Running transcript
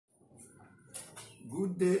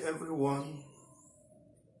Good day, everyone.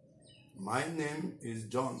 My name is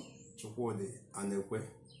John Chukwudi Anekwe,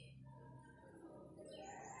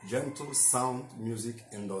 Gentle Sound Music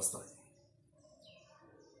Industry,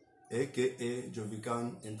 aka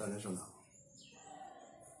Jovican International.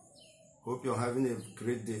 Hope you're having a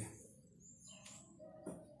great day.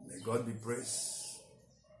 May God be praised.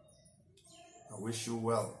 I wish you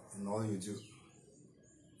well in all you do.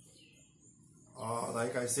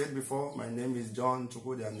 Like I said before, my name is John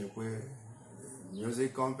Chukwudi Anekwe.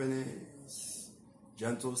 Music company is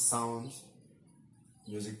Gentle Sound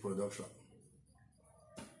Music Production.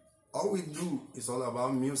 All we do is all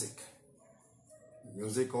about music.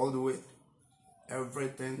 Music all the way.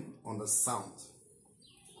 Everything on the sound.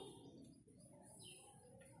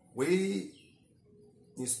 We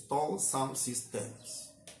install sound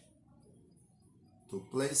systems to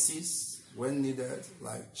places when needed,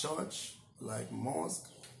 like church, like mosque,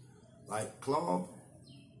 like club,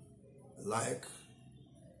 like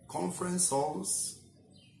conference halls,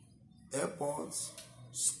 airports,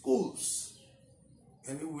 schools,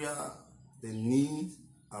 anywhere the need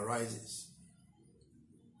arises.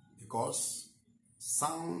 Because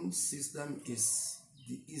sound system is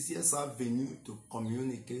the easiest avenue to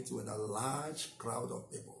communicate with a large crowd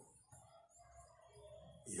of people.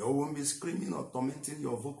 You won't be screaming or tormenting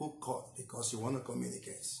your vocal cord because you want to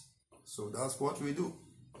communicate. So that's what we do.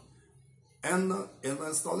 And in the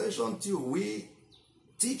installation too, we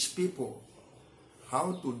teach people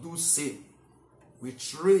how to do same. We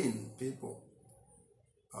train people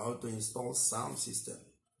how to install sound system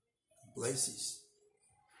in places.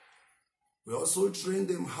 We also train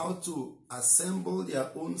them how to assemble their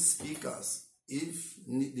own speakers if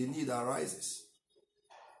the need arises.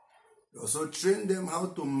 We also train them how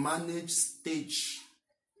to manage stage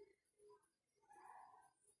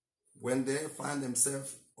when they find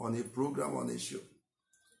themselves on a program, on a show.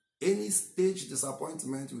 Any stage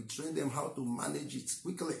disappointment, we train them how to manage it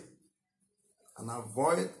quickly and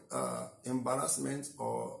avoid embarrassment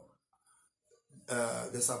or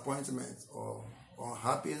disappointment or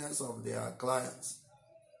unhappiness of their clients.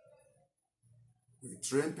 We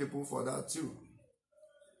train people for that too.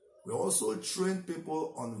 We also train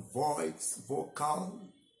people on vocal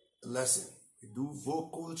lesson. We do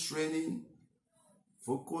vocal training,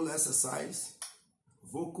 vocal exercise,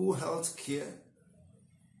 vocal health care.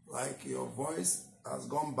 Like your voice has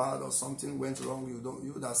gone bad or something went wrong,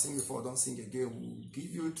 you that sing before don't sing again. We'll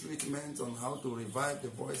give you treatment on how to revive the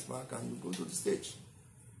voice back and you go to the stage.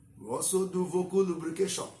 We also do vocal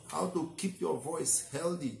lubrication, how to keep your voice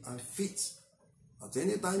healthy and fit. At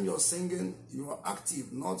any time you're singing, you are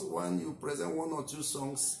active, not when you present one or two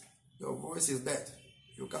songs, your voice is dead.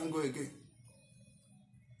 You can't go again.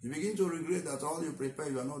 You begin to regret that all you prepare,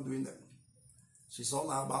 you are not doing them. It's all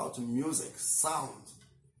about music, sound,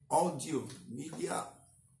 audio, media,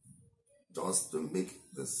 just to make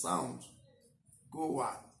the sound go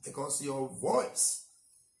wild. Because your voice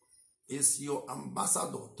is your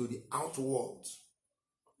ambassador to the outworld.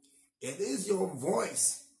 It is your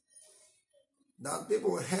voice that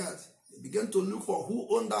people heard. They began to look for who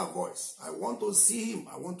owned that voice. I want to see him.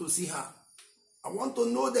 I want to see her. I want to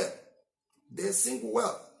know them. They sing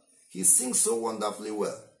well. He sings so wonderfully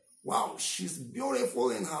well. Wow, she's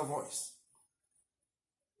beautiful in her voice.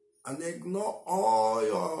 And ignore all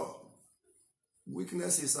your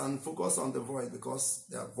weaknesses and focus on the voice because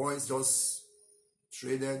their voice just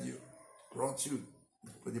traded you, brought you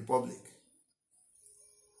to the public.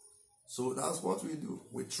 So that's what we do.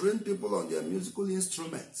 We train people on their musical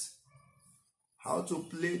instruments, how to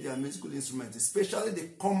play their musical instruments, especially the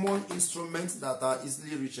common instruments that are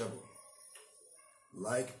easily reachable,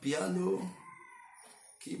 like piano,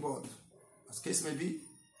 keyboard, as case may be,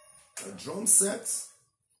 the drum set,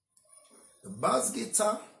 the bass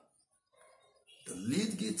guitar, the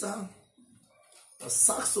lead guitar, the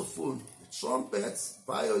saxophone, the trumpet,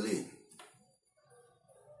 violin.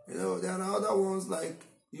 You know, there are other ones like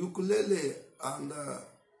ukulele and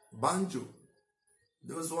banjo.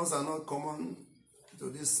 Those ones are not common to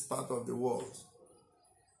this part of the world.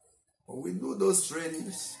 But we do those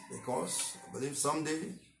trainings because I believe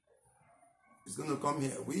someday it's going to come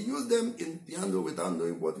here. We use them in piano without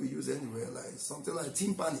knowing what we use anywhere, like something like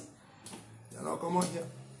timpani. They are not common here.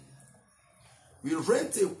 We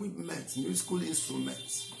rent equipment, musical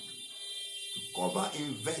instruments, to cover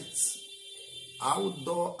events,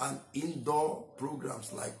 outdoor and indoor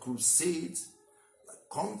programs like crusades, like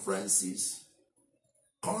conferences,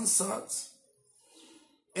 concerts.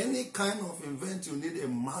 Any kind of event you need a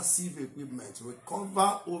massive equipment. We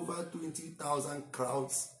cover over 20,000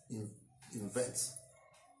 crowds in events.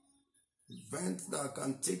 Event that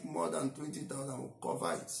can take more than 20,000, we'll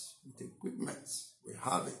cover it with equipment. We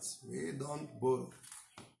have it. We don't borrow.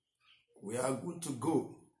 We are good to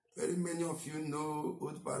go. Very many of you know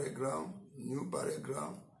Old Parade Ground, New Parade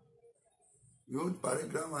Ground, the Old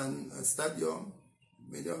Parade Ground and Stadium.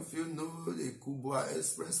 Many of you know the Kubwa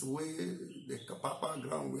Expressway, the Papa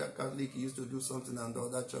Ground where Catholic used to do something and the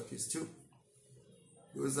other churches too.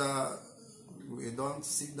 Those are, we don't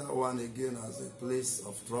see that one again as a place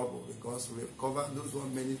of trouble because we've covered those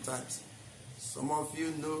one many times. Some of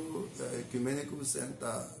you know the Ecumenical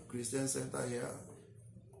Center, Christian Center here.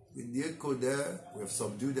 With the echo there, we have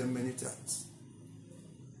subdued them many times.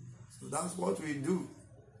 So that's what we do.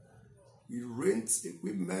 We rent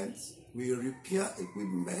equipment, we repair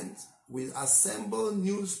equipment, we assemble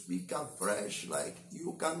new speaker fresh, like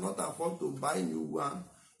you cannot afford to buy new one.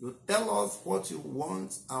 You tell us what you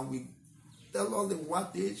want and we tell us the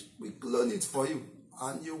wattage, we clone it for you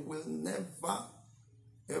and you will never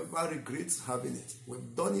ever regret having it.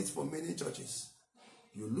 We've done it for many churches.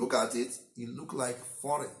 You look at it, it look like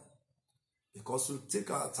foreign because we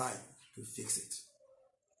take our time to fix it.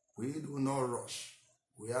 We do not rush.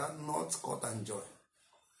 We are not cut and joy.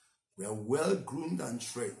 We are well groomed and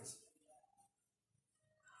trained.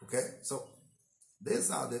 Okay, so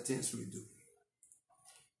these are the things we do.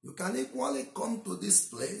 You can equally come to this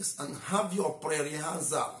place and have your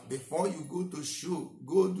pre-rehearsal before you go to show.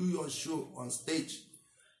 Go do your show on stage.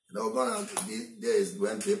 You know, these days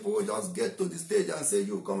when people just get to the stage and say,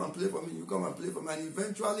 you come and play for me, you come and play for me, and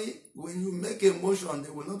eventually when you make a motion, they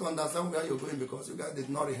will not understand where you're going because you guys did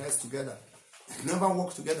not rehearse together. Never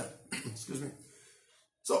work together. Excuse me.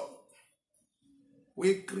 So,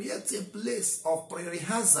 we create a place of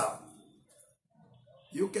pre-rehearsal.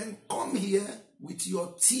 You can come here with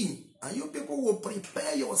your team and you people will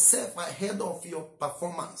prepare yourself ahead of your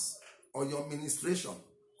performance or your ministration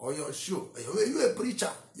or your show. Are you a preacher?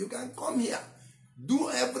 You can come here. Do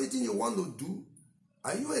everything you want to do.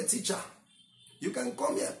 Are you a teacher? You can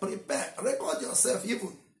come here, prepare, record yourself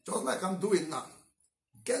even, just like I'm doing now.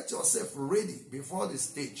 Get yourself ready before the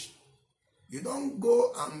stage. You don't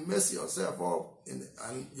go and mess yourself up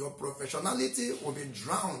and your professionality will be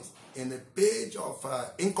drowned in a page of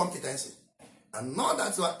incompetency. And not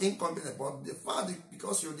that you are incompetent, but the fact that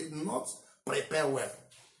because you did not prepare well.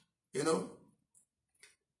 You know,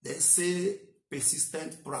 they say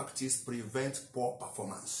persistent practice prevents poor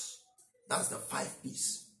performance. That's the 5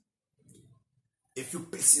 P's. If you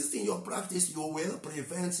persist in your practice, you will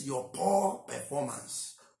prevent your poor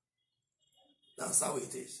performance. That's how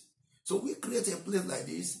it is. So we create a place like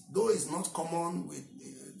this, though it's not common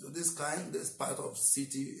with this part of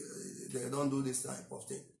city, they don't do this type of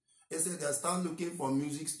thing. Instead, they start looking for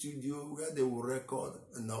music studio where they will record.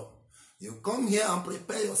 No. You come here and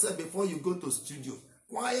prepare yourself before you go to studio.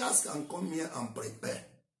 Choirs can come here and prepare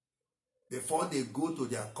before they go to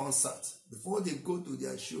their concert, before they go to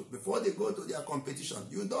their show, before they go to their competition.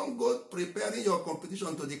 You don't go preparing your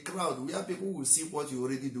competition to the crowd where people will see what you're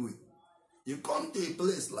already doing. You come to a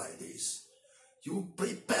place like this, you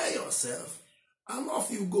prepare yourself, and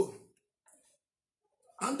off you go.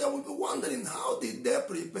 And they will be wondering, how did they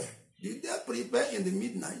prepare? Did they prepare in the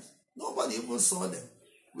midnight? Nobody even saw them.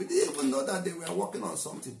 We didn't even know that they were working on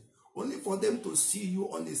something, only for them to see you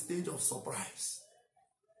on the stage of surprise.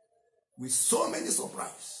 With so many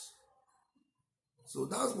surprises. So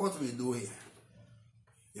that's what we do here.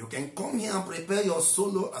 You can come here and prepare your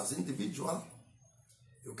solo as individual.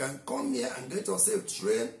 You can come here and get yourself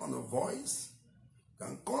trained on a voice. You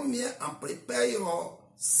can come here and prepare your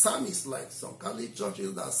psalmists, like some Catholic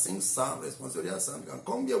churches that sing psalm, responsorial psalm. You can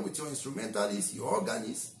come here with your instrumentalists, your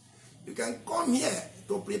organists. You can come here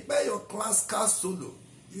to prepare your classical solo.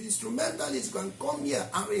 Your instrumentalists can come here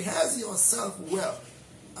and rehearse yourself well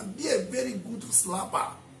and be a very good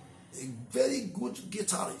slapper, a very good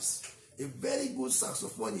guitarist, a very good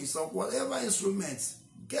saxophonist or whatever instruments.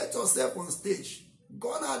 Get yourself on stage.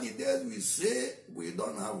 Gone are the days we say we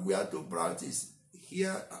don't have where to practice.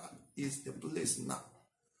 Here is the place now.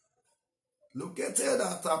 Located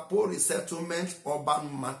at Apori Settlement Urban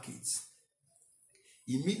Market.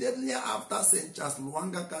 Immediately after St. Charles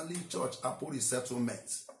Luanga Catholic Church, Apori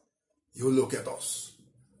Settlement. You look at us.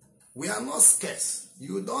 We are not scarce.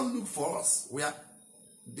 You don't look for us. We are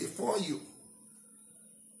before you.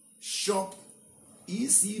 Shop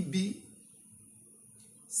ECB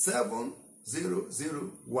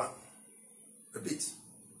 7001. Repeat.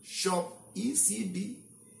 Shop ECB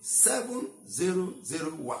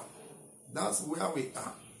 7001. That's where we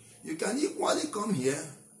are. You can equally come here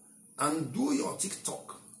and do your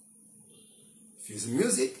TikTok. If it's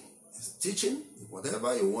music, it's teaching,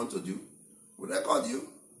 whatever you want to do, we record you.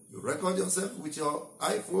 You record yourself with your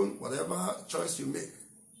iPhone, whatever choice you make.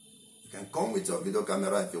 You can come with your video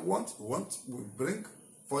camera if you want. We'll bring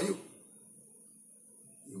for you.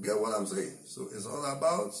 You get what I'm saying? So it's all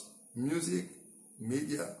about music,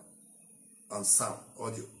 media, and sound,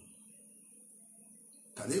 audio.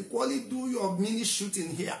 Can equally do your mini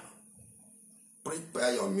shooting here.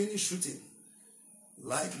 Prepare your mini shooting.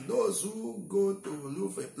 Like those who go to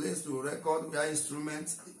look for a place to record their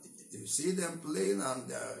instruments, you see them playing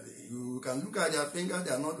and you can look at their finger,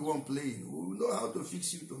 they are not the one playing. We know how to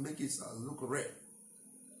fix you to make it look rare.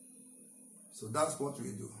 So that's what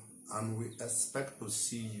we do. And we expect to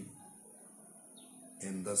see you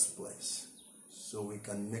in this place so we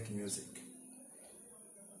can make music.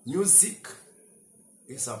 Music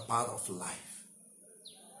is a part of life.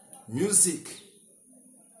 Music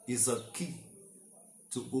is a key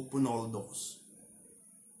to open all doors.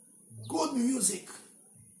 Good music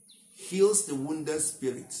heals the wounded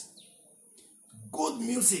spirit. Good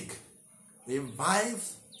music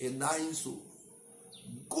revives a dying soul.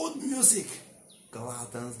 Good music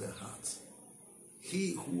gladdens the heart.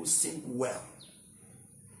 He who sings well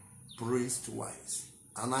prays twice.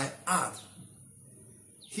 And I add,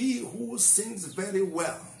 he who sings very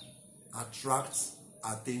well attracts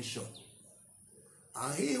attention.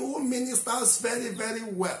 And he who ministers very, very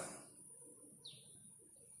well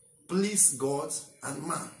please God and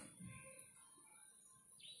man.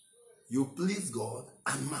 You please God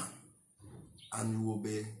and man, and you will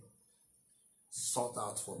be sought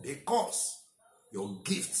out for, because your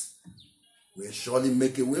gift will surely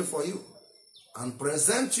make a way for you and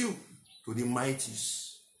present you to the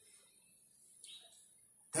mighties.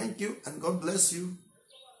 Thank you, and God bless you.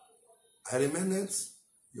 I remain it,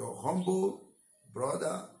 your humble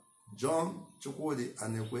brother, John Chukwudi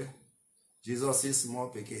Anekwe. Jesus is small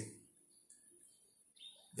pikin.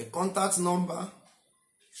 The contact number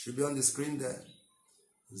should be on the screen there.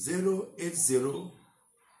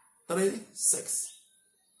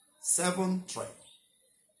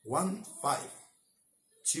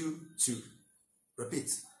 08036731522.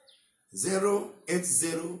 Repeat.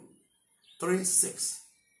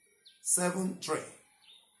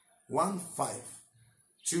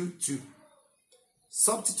 08036731522.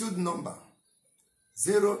 Substitute number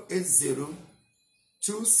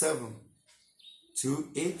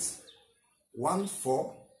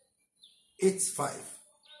 08027281485.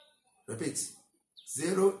 Repeat.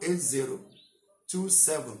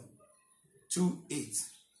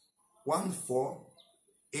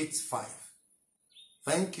 08027281485.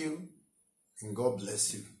 Thank you, and God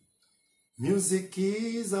bless you. Music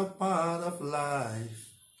is a part of life.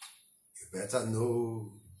 You better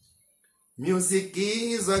know. Music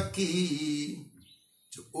is a key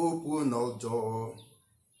to open all doors.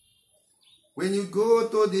 When you go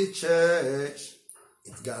to the church,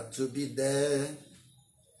 it's got to be there.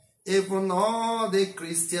 Even all the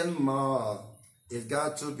Christian mall, it's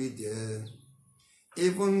got to be there.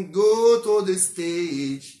 Even go to the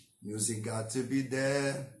stage, music got to be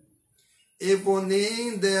there. Even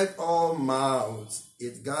in their all mouths,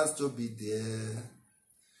 it got to be there.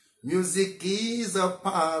 Music is a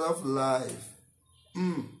part of life.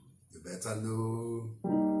 You better know.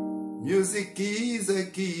 Music is a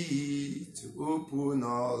key to open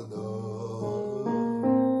all doors.